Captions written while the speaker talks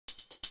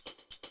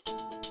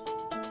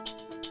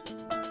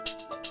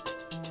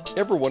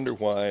Ever wonder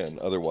why an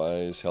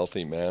otherwise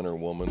healthy man or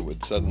woman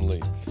would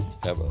suddenly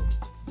have a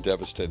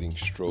devastating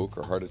stroke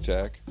or heart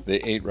attack?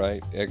 They ate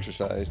right,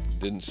 exercised,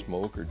 didn't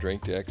smoke or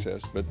drink to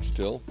excess, but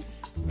still,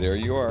 there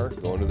you are,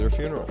 going to their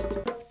funeral.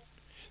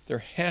 There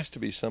has to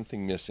be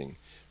something missing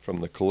from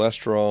the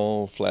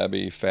cholesterol,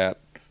 flabby, fat,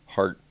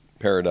 heart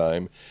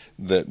paradigm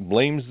that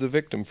blames the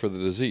victim for the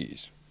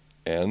disease.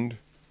 And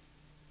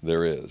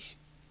there is.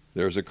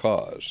 There's a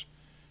cause.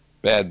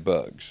 Bad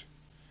bugs.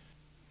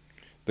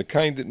 The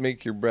kind that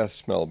make your breath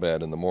smell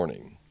bad in the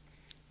morning.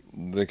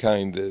 The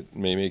kind that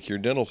may make your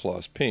dental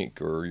floss pink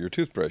or your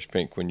toothbrush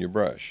pink when you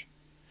brush.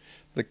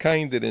 The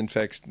kind that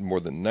infects more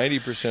than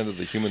 90% of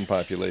the human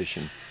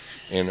population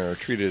and are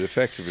treated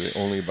effectively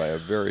only by a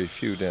very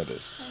few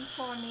dentists. And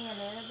pour me a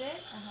little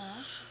bit.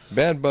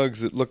 Bad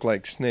bugs that look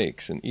like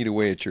snakes and eat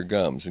away at your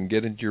gums and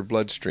get into your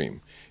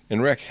bloodstream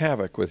and wreak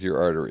havoc with your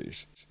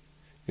arteries,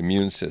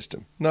 immune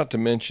system, not to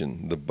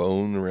mention the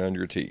bone around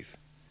your teeth.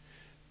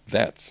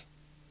 That's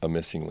a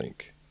missing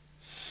link,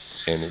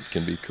 and it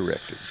can be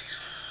corrected.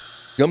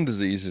 Gum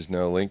disease is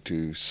now linked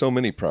to so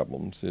many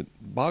problems, it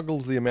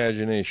boggles the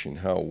imagination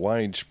how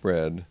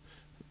widespread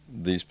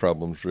these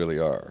problems really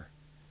are.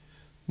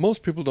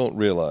 Most people don't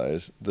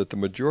realize that the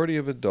majority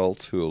of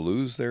adults who will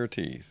lose their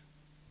teeth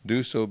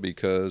do so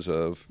because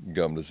of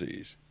gum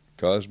disease,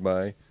 caused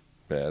by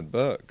bad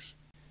bugs.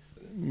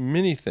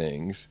 Many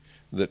things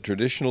that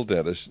traditional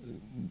dentists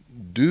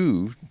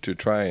do to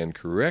try and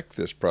correct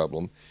this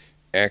problem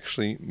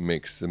actually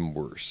makes them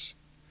worse.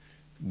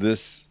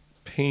 This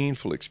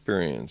painful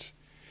experience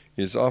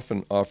is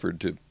often offered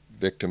to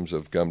victims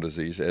of gum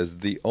disease as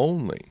the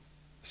only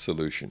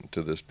solution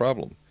to this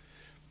problem.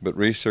 But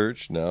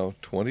research, now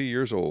 20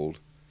 years old,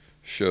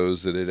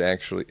 shows that it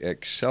actually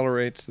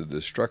accelerates the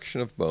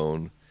destruction of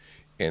bone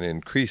and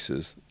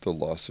increases the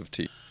loss of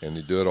teeth. And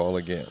you do it all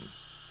again.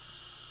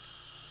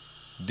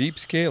 Deep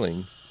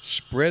scaling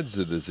spreads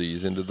the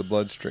disease into the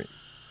bloodstream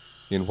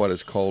in what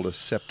is called a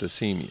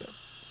septicemia.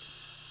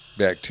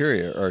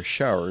 Bacteria are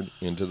showered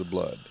into the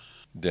blood.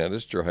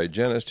 Dentists or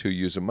hygienists who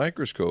use a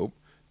microscope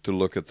to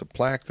look at the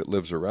plaque that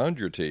lives around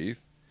your teeth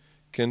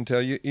can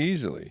tell you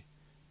easily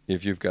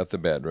if you've got the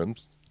bad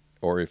ones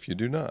or if you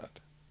do not.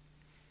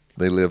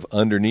 They live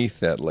underneath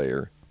that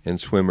layer and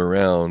swim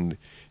around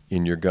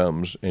in your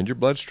gums and your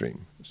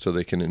bloodstream so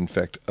they can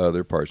infect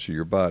other parts of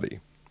your body.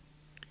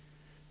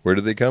 Where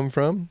do they come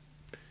from?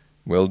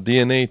 Well,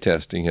 DNA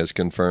testing has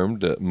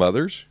confirmed that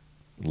mothers,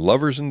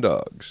 lovers, and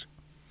dogs.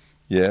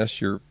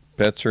 Yes, your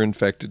pets are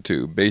infected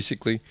too.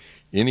 Basically,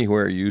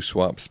 anywhere you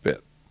swap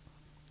spit.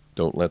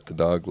 Don't let the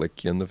dog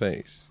lick you in the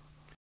face.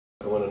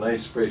 I want a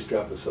nice fresh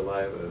drop of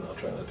saliva, and I'll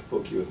try not to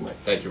poke you with my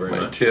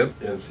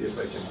tip and see if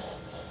I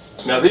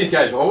can. Now these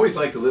guys always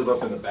like to live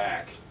up in the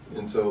back,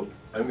 and so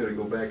I'm going to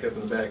go back up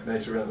in the back,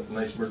 nice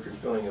mercury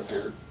filling up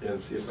here, and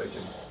see if I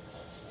can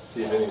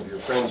see if any of your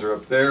friends are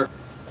up there.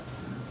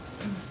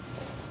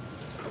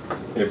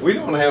 If we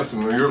don't have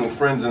some of your little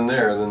friends in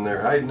there, then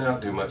they're hiding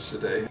out too much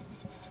today.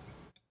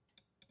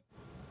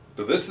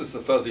 So this is the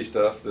fuzzy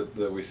stuff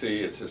that we see.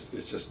 It's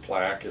just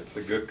plaque. It's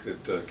the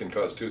gook that can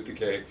cause tooth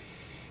decay.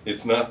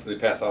 It's not the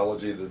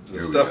pathology.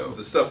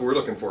 The stuff we're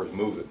looking for is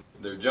moving.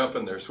 They're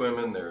jumping. They're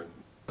swimming.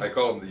 I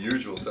call them the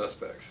usual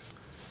suspects.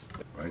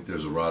 Right.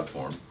 There's a rod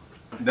form.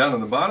 Down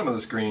on the bottom of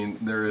the screen,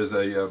 there is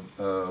a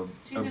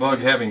bug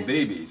having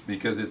babies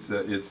because it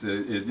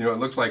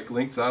looks like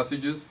linked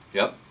sausages.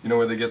 Yep. You know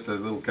where they get the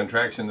little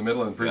contraction in the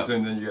middle, and pretty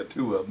soon then you got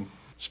two of them.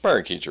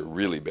 Spirochetes are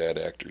really bad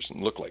actors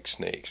and look like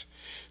snakes.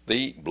 They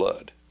eat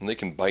blood, and they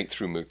can bite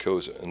through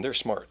mucosa, and they're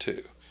smart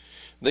too.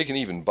 They can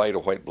even bite a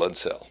white blood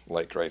cell,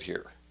 like right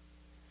here.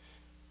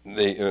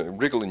 They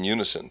wriggle in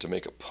unison to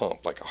make a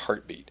pump, like a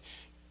heartbeat.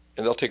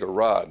 And they'll take a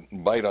rod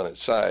and bite on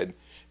its side,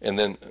 and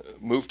then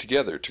move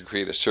together to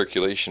create a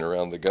circulation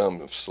around the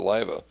gum of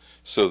saliva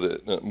so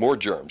that more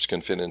germs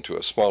can fit into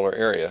a smaller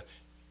area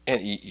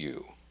and eat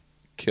you.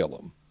 Kill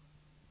them.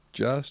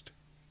 Just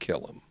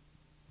kill them.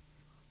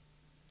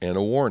 And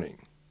a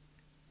warning.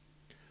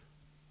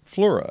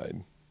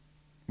 Fluoride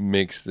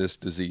makes this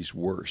disease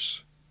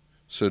worse.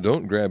 So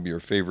don't grab your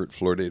favorite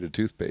fluoridated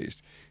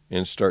toothpaste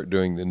and start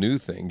doing the new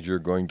things you're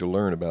going to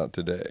learn about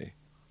today.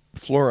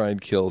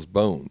 Fluoride kills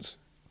bones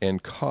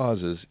and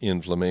causes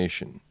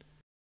inflammation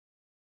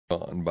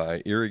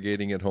by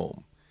irrigating at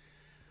home.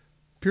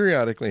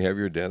 Periodically have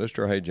your dentist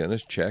or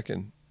hygienist check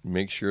and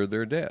make sure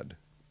they're dead.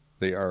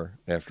 They are,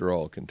 after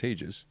all,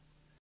 contagious.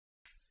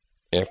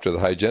 After the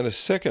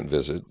hygienist's second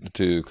visit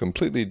to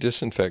completely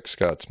disinfect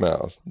Scott's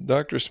mouth,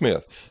 Dr.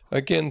 Smith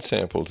again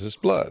sampled his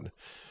blood.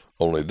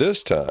 Only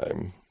this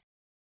time...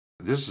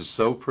 This is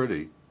so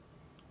pretty.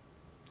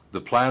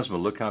 The plasma,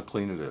 look how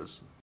clean it is.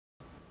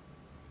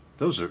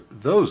 Those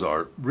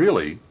are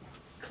really...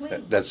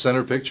 Clean. That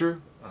center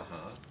picture?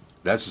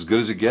 That's as good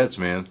as it gets,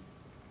 man.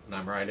 And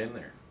I'm right in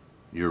there.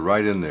 You're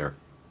right in there.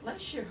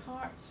 Bless your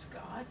heart,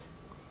 Scott.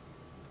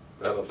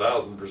 About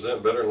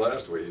 1,000% better than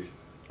last week.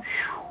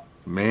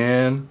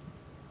 Man,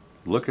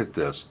 look at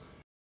this.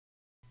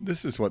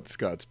 This is what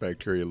Scott's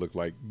bacteria looked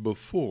like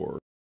before.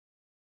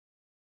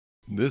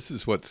 This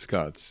is what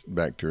Scott's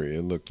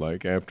bacteria looked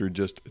like after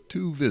just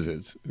 2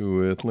 visits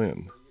with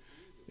Lynn.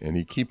 And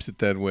he keeps it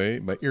that way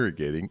by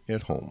irrigating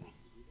at home.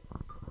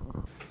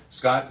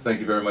 Scott,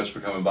 thank you very much for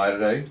coming by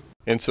today.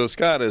 And so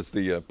Scott is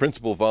the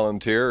principal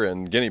volunteer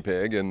and guinea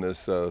pig in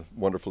this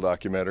wonderful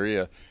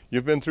documentary.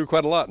 You've been through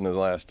quite a lot in the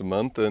last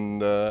month,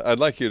 and I'd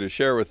like you to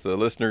share with the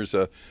listeners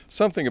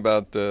something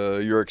about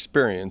your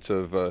experience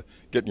of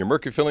getting your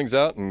mercury fillings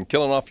out and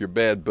killing off your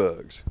bad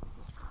bugs.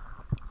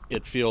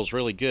 It feels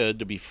really good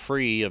to be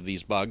free of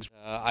these bugs.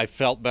 I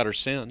felt better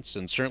since,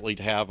 and certainly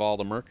to have all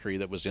the mercury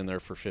that was in there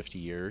for 50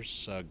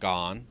 years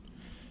gone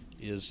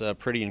is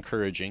pretty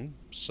encouraging.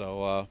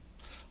 So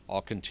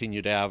I'll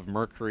continue to have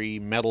mercury,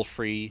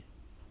 metal-free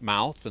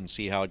mouth and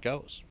see how it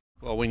goes.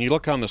 Well, when you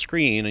look on the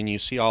screen and you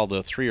see all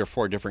the 3 or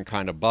 4 different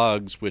kind of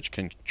bugs which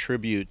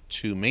contribute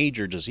to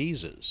major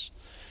diseases,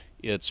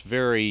 it's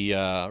very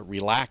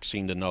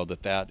relaxing to know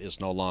that that is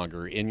no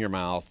longer in your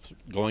mouth,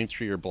 going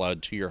through your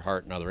blood to your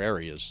heart and other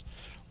areas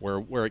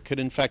where it could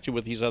infect you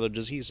with these other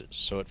diseases.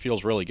 So it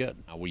feels really good.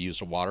 We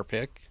used a water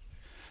pick.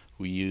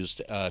 We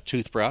used a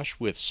toothbrush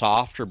with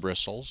softer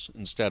bristles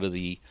instead of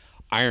the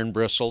iron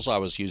bristles I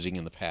was using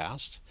in the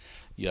past.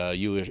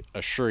 You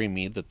assuring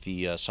me that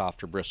the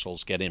softer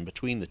bristles get in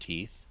between the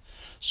teeth.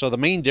 So the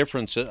main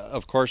difference,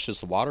 of course, is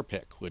the water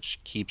pick,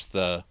 which keeps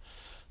the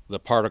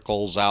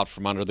particles out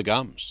from under the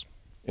gums.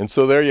 And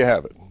so there you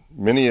have it.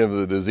 Many of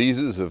the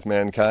diseases of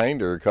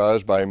mankind are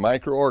caused by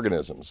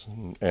microorganisms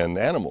and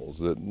animals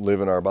that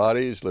live in our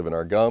bodies, live in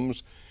our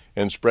gums,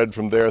 and spread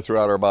from there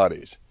throughout our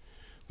bodies.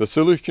 The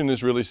solution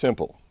is really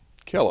simple.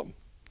 Kill them.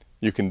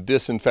 You can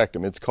disinfect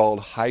them. It's called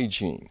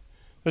hygiene.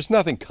 There's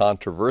nothing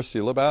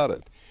controversial about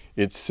it.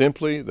 It's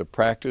simply the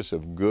practice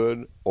of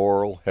good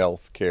oral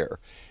health care.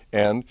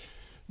 And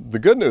the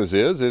good news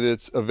is that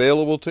it's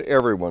available to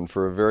everyone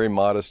for a very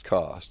modest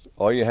cost.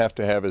 All you have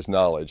to have is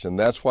knowledge, and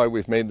that's why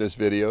we've made this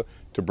video,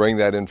 to bring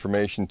that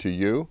information to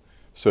you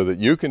so that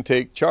you can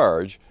take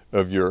charge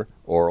of your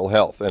oral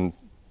health. And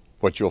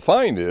what you'll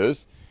find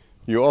is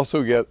you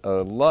also get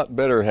a lot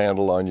better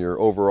handle on your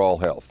overall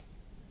health.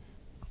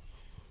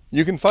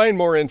 You can find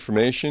more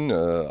information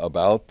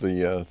about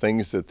the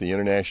things that the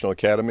International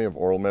Academy of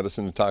Oral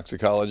Medicine and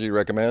Toxicology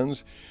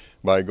recommends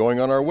by going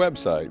on our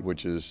website,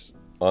 which is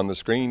on the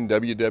screen,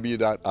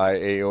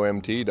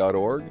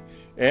 www.iaomt.org,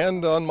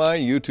 and on my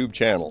YouTube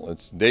channel.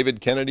 It's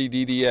David Kennedy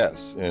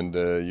DDS, and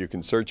you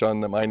can search on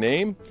my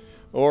name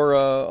or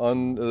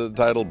on the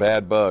title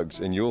Bad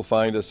Bugs, and you'll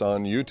find us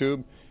on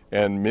YouTube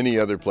and many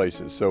other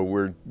places. So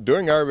we're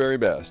doing our very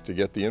best to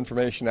get the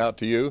information out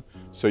to you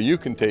so you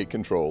can take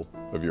control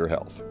of your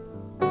health.